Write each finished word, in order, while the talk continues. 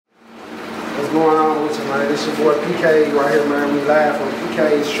going on with you, man? This your boy PK right here, man. We live from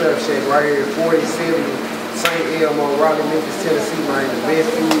PK's Trap Shack right here at 4070 St. Elmo, Raleigh, Memphis, Tennessee, man. The best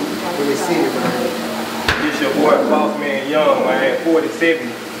food in the city, man. This your boy Boss Man Young, man.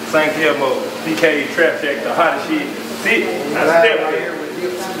 4070 St. Elmo, PK's Trap Shack, the hottest shit. Sit, I step right here. here with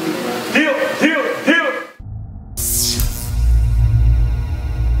Dip TV, man. Dip.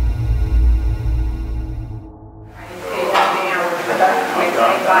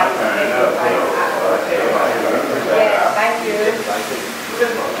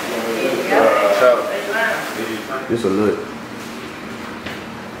 This a look.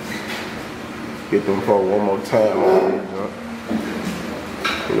 Get them for one more time on this,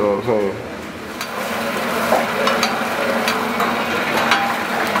 you know what I'm saying?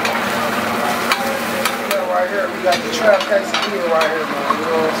 Right here, we got the trap quesadilla right here, man. You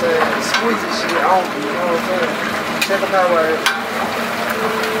know what I'm saying? The squeezy shit on me, you know what I'm saying? Check them out right here.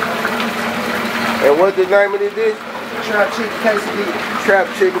 And what's the name of this dish? Trap chicken quesadilla. Trap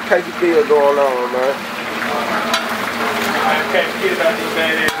chicken quesadilla going on, man. I can't forget about these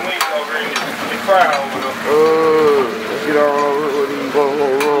badass wings over in the crowd over there. Let's get on what are you going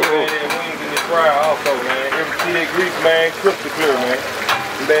on? Badass wings in the crowd also, man. Ever see that grease, man? Crystal clear, man.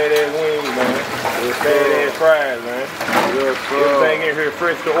 Badass wings, man. Badass fries, man. Yes, Everything in here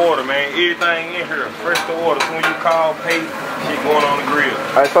fresh to order, man. Everything in here fresh to order. So when you call, pay, shit going on the grill.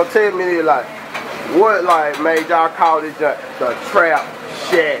 Alright, so tell me, like, what like made y'all call this the Trap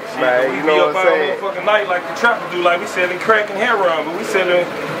Shack, man? You know what I'm saying? Motherfucking night like the trappers do, like we selling crack and heroin, but we selling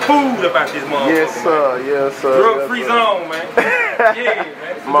food about this motherfucker. Yes, sir. Yes, sir. Drug-free zone, man. Yeah,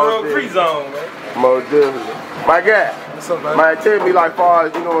 man. It's a drug-free zone, man. Most definitely. My guy. What's up, man? Man, tell me, like, far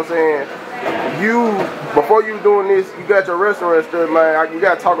as, you know what I'm saying, you, before you doing this, you got your restaurant stuff, man, you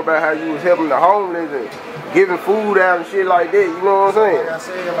got to talk about how you was helping the homeless and giving food out and shit like that, you know what I'm saying? Like I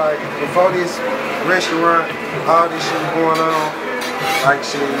said, like, before this restaurant, all this shit going on, like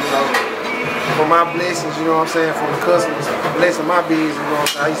shit, you know, for my blessings, you know what I'm saying, from the customers, blessing my business, you know what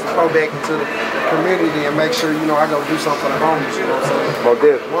I'm saying, I used to go back into the community and make sure, you know, I go do something for the homeless, you know what I'm saying? Most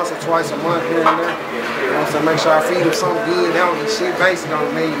definitely. Once or twice a month here and there, you know what I'm saying, make sure I feed them something good, they don't eat shit basic on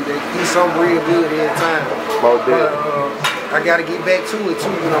the menu, they eat something real good every time. Most definitely. But, I gotta get back to it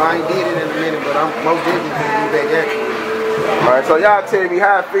too, you know, I ain't did it in a minute, but I'm most definitely gonna get back at it. Man, so y'all tell me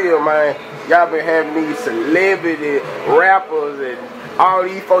how I feel, man. Y'all been having these celebrity rappers and all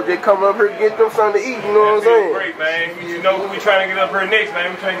these folks that come up here get them something to eat, you know what I'm saying? Great, man. You know who we trying to get up here next,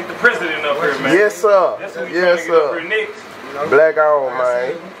 man? We trying to get the president up here, man. Yes, sir. That's who we yes, trying to get up here next. You know, Black on,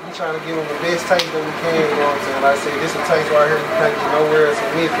 like man. We trying to give them the best taste that we can, you know what I'm saying? Like I said, this is a taste right here you can't get nowhere else in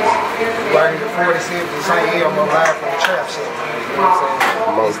Memphis. Right here at 4070 St. Elmo, live from the Trap Shack. You know what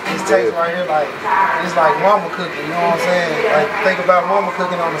I'm saying? This taste right here, like, it's like mama cooking, you know what I'm saying? Like, think about mama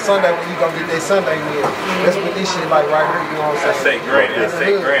cooking on a Sunday when you gonna get that Sunday meal. That's what this shit like right here, you know what I'm saying? That's granny, that's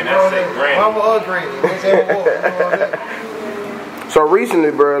granny, that's granny. Mama or granny, whichever one, you know what I'm saying? So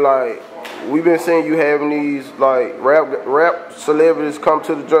recently, bro, like, we've been seeing you having these, like, rap celebrities come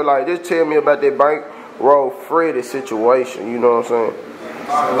to the joint. Like, just tell me about that Bankroll Freddie situation, you know what I'm saying?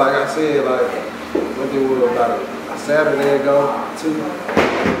 So, like I said, like, what they were about a Saturday ago, too.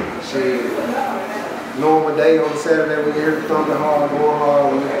 Shit, normal day on Saturday, we hear the thunder hard, going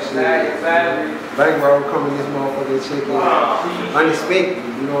hard with it. Shit, Bankroll coming this motherfucker chicken. Unexpected,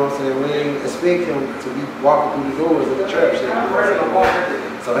 you know what I'm saying? We didn't expect him to be walking through the doors of the Trap Shack, you know what I'm saying?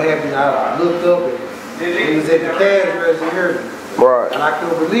 So it happened, I looked up and he was at the cash register here. Right. And I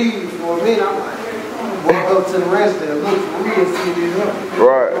couldn't believe it for a minute. I'm like, walk up to the register and look for real, see this up.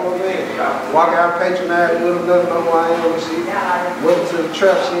 Right. You know what I'm saying? Walk out, patronize with him, doesn't know who I am and shit. Welcome to the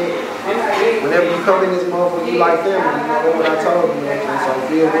Trap Shack. Whenever you come in this motherfucker, you like family, you know what I told you, you know what I'm saying? So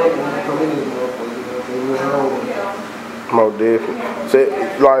feel welcome when you come in this motherfucker, you know what I'm saying? You went home. Most definitely. So,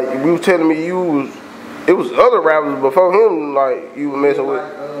 like, you was telling me it was other rappers before him, like, you were messing with.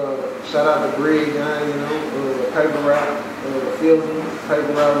 Shout out to Greg, you know, Paper Route, Philly,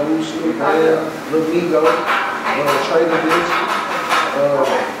 Paper Route, Wooshie, Lil Migo, Trader Bitch,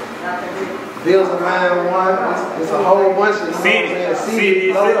 Bills of Mine One. It's a whole bunch of,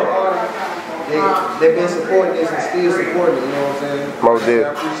 city local artists that been supporting this and still supporting it, you know what I'm saying? Most definitely.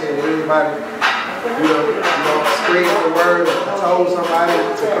 I appreciate everybody. You know, spread the word. I told somebody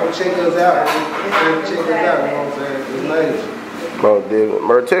to come check us out. And check us out, you know what I'm saying? It's nice. Most definitely.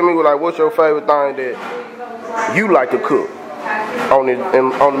 Bro, tell me, like, what's your favorite thing that you like to cook on the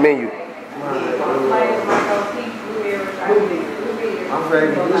menu? My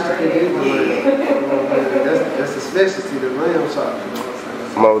favorite dish to cook is lamb. That's the specialty, the lamb chop, you know what I'm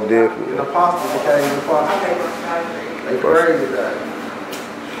saying? Most definitely. And the pasta became the pasta. They crazy about it.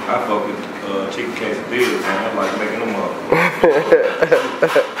 I fuck with chicken quesadillas, man. I like making them up. Like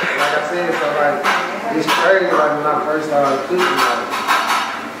I said, so like, it's crazy, like when I first started cooking, like,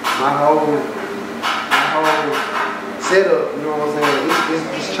 my whole setup, you know what I'm saying,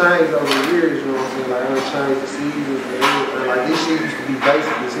 it's changed over the years, you know what I'm saying, like I done changed the seasons and everything, like this shit used to be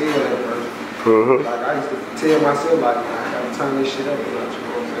basic as hell at first. Like I used to tell myself, like, I gotta turn this shit up a notch, you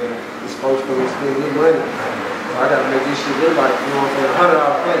know what I'm saying, it's supposed to spend good money. So I gotta make this shit look like, you know what I'm saying,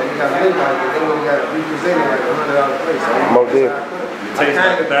 $100 plate. We gotta look like it. Then we gotta represent it like $100 plate. So it tastes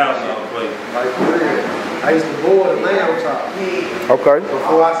like $1,000 plate. Like for real. I used to boil the lamb chop. Okay.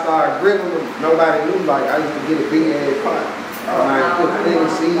 Before I started grilling them, nobody knew. Like I used to get a big ass pot. I put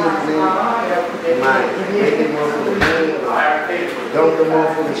plenty seasons in it. Make it motherfucker good. Dump them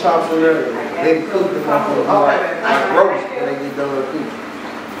motherfucking chops in there. Let it cook them motherfuckers like roast when they get done cooking.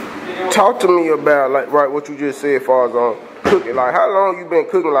 Talk to me about like what you just said as far as on cooking. Like how long you been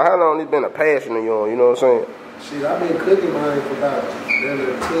cooking? Like how long it's been a passion of yours? You know what I'm saying? Shit, I've been cooking mine for about 10,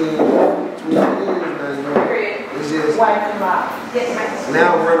 20 years now. You know? It's just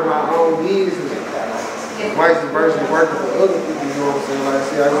now I'm running my own business. Vice versa, working for other people. You know what I'm saying? Like I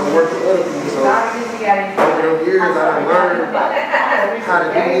said, I used to work for other people. So over the years, I done learned how to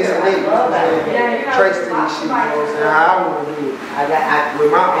do this and that. You know what I'm saying? Trace to this shit. You know what I'm saying? How I want to do it.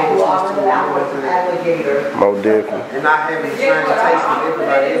 With my own system, you know what I'm saying? Most definitely. And not having the same taste as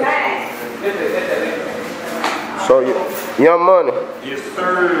everybody else. So, Young Money. Yes,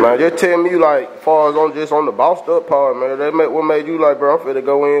 sir. Man, just tell me, like, far as on the bossed up part, man. What made you like, bro? I'm finna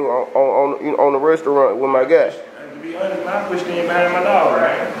go in on the restaurant with my guy. To be honest, I pushed in behind my dog,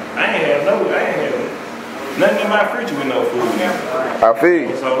 man. I ain't had nothing in my fridge with no food. I feel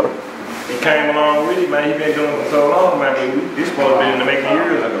you. So he came along with it, man. He been doing it for so long, man. This supposed to be in the making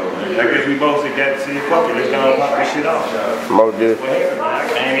years ago, man. I guess we both got to see, fuck it, let's go and pop this shit off. Most definitely. I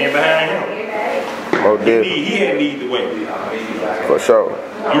came in behind him. Most definitely. He had to lead the way. For sure.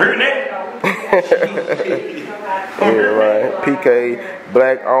 I'm hearing that. Yeah, right. PK,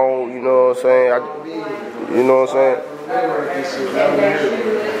 black on, you know what I'm saying? You know what I'm saying?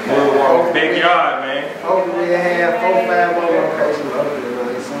 Backyard, man. Hopefully they have 4-5 more locations open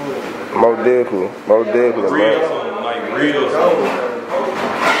like soon. Most definitely, Real man. something, like real something.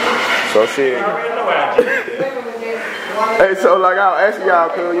 So shit. I already know how to do that. Hey, so like I'll ask y'all,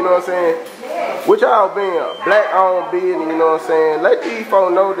 cause you know what I'm saying? What y'all been black owned business, you know what I'm saying? Let these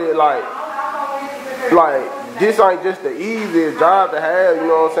folks know that like this ain't just the easiest job to have, you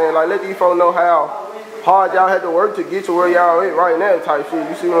know what I'm saying? Like let these folks know how hard y'all had to work to get to where y'all at right now type shit.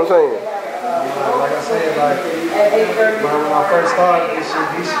 You see what I'm saying? Like I said, like when I first started this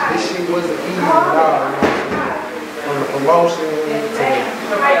shit wasn't easy at all. You know what I'm saying? From the promotion to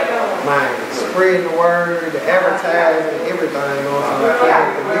spreading the word, the advertising, everything, you know what I'm saying? Like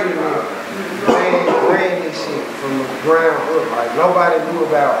the community ran this shit from the ground up. Like nobody knew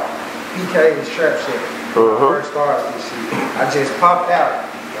about PK's Trap Shack when I first started this shit. I just popped out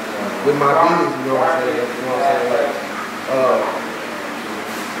with my business, you know what I'm saying? You know what I'm saying? Like,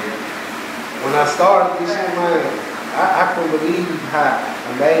 when I started this shit, man, I couldn't believe how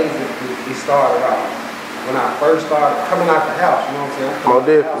amazing it started off. When I first started coming out the house, you know what I'm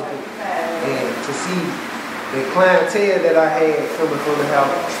saying? And to see the clientele that I had coming from the house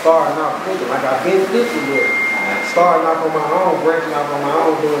starting off cooking, like I've been cooking with, starting off on my own, branching off on my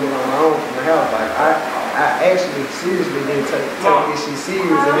own, doing it on my own from the house. Like I actually seriously didn't take this shit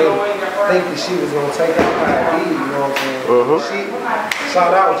serious and didn't think that she was gonna take out how I did, you know what I'm saying? She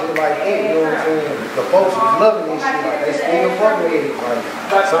shot out just like that, you know what I'm saying? The folks was loving this shit, like they still fucking with it.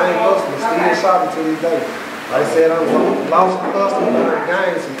 Like same customers, still shopping to this day. Like I said, I'm lost some customers, but I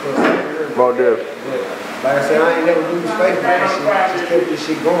gained some customers. About that. Like I said, I ain't never lose faith with this shit. Just kept this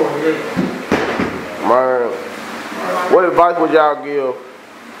shit going, really. Man, what advice would y'all give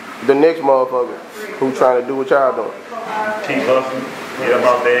the next motherfucker who trying to do what y'all doing? Keep hustling, get up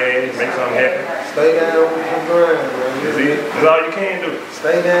out there, make something happen. Stay down with the grind, man. That's all you can do.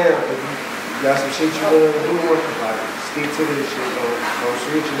 Stay down. If you got some shit you want to do, like stick to this shit. Don't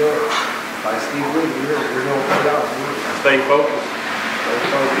switch it up. Like stick with it. It's gonna pay out. Stay focused.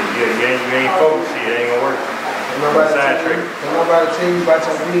 Yeah, you ain't focused, it ain't gonna work. Can't nobody tell you about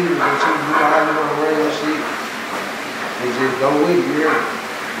your business, but you know how you wanna run your shit. And just go with it, you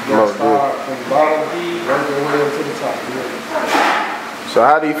gotta start from the bottom, work your way up to the top, So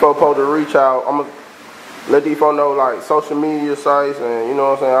how do you folks supposed to reach out? I'm gonna let these folks know like social media sites and you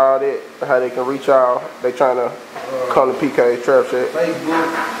know what I'm saying, all that, how they can reach out. They trying to come to PK's Trap Shack. Facebook,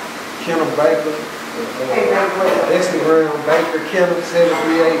 Kenneth Baker. Instagram,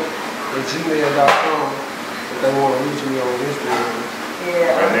 BakerKenneth738 at gmail.com if they want to reach me on Instagram.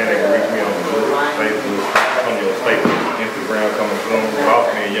 And then they can reach me on Facebook, Antonio Staples, Instagram coming soon. Boss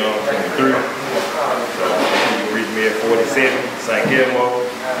Man Young 23. So you can reach me at 47, St. Elmo.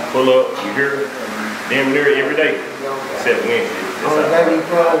 Pull up, you here, damn near every day, except Wednesday. On the day we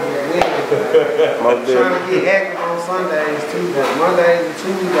close is Wednesday. I'm trying to get active on Sundays too, but Mondays and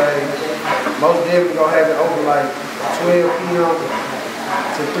Tuesdays, most definitely gonna have it open like 12 p.m.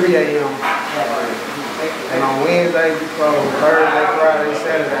 to 3 a.m. And on Wednesdays we close Thursday, Friday,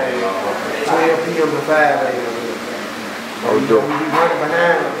 Saturday, 12 p.m. to 5 a.m. You know, we be running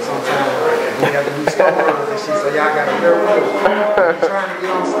behind sometimes. We have to do store runs and shit, so y'all got to bear with us. We're trying to get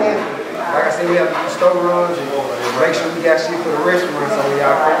on schedule. Like I said, we have to do store runs and make sure we got shit for the restaurant, so when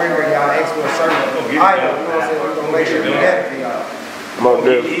y'all come in here, y'all ask for a certain item. You know what I'm saying? We're going to make sure we got it for y'all.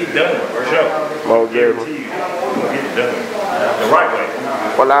 He's done it, for sure. Guarantee you, we're going to get it done the right way.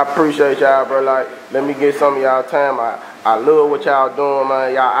 Well, I appreciate y'all, bro. Like, let me get some of y'all time. I love what y'all doing,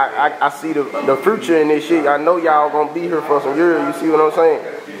 man. Y'all, I see the future in this shit. I know y'all gonna be here for some years. You see what I'm saying?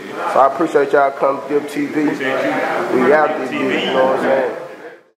 So I appreciate y'all coming to Dip TV. We out this, you know what I'm saying?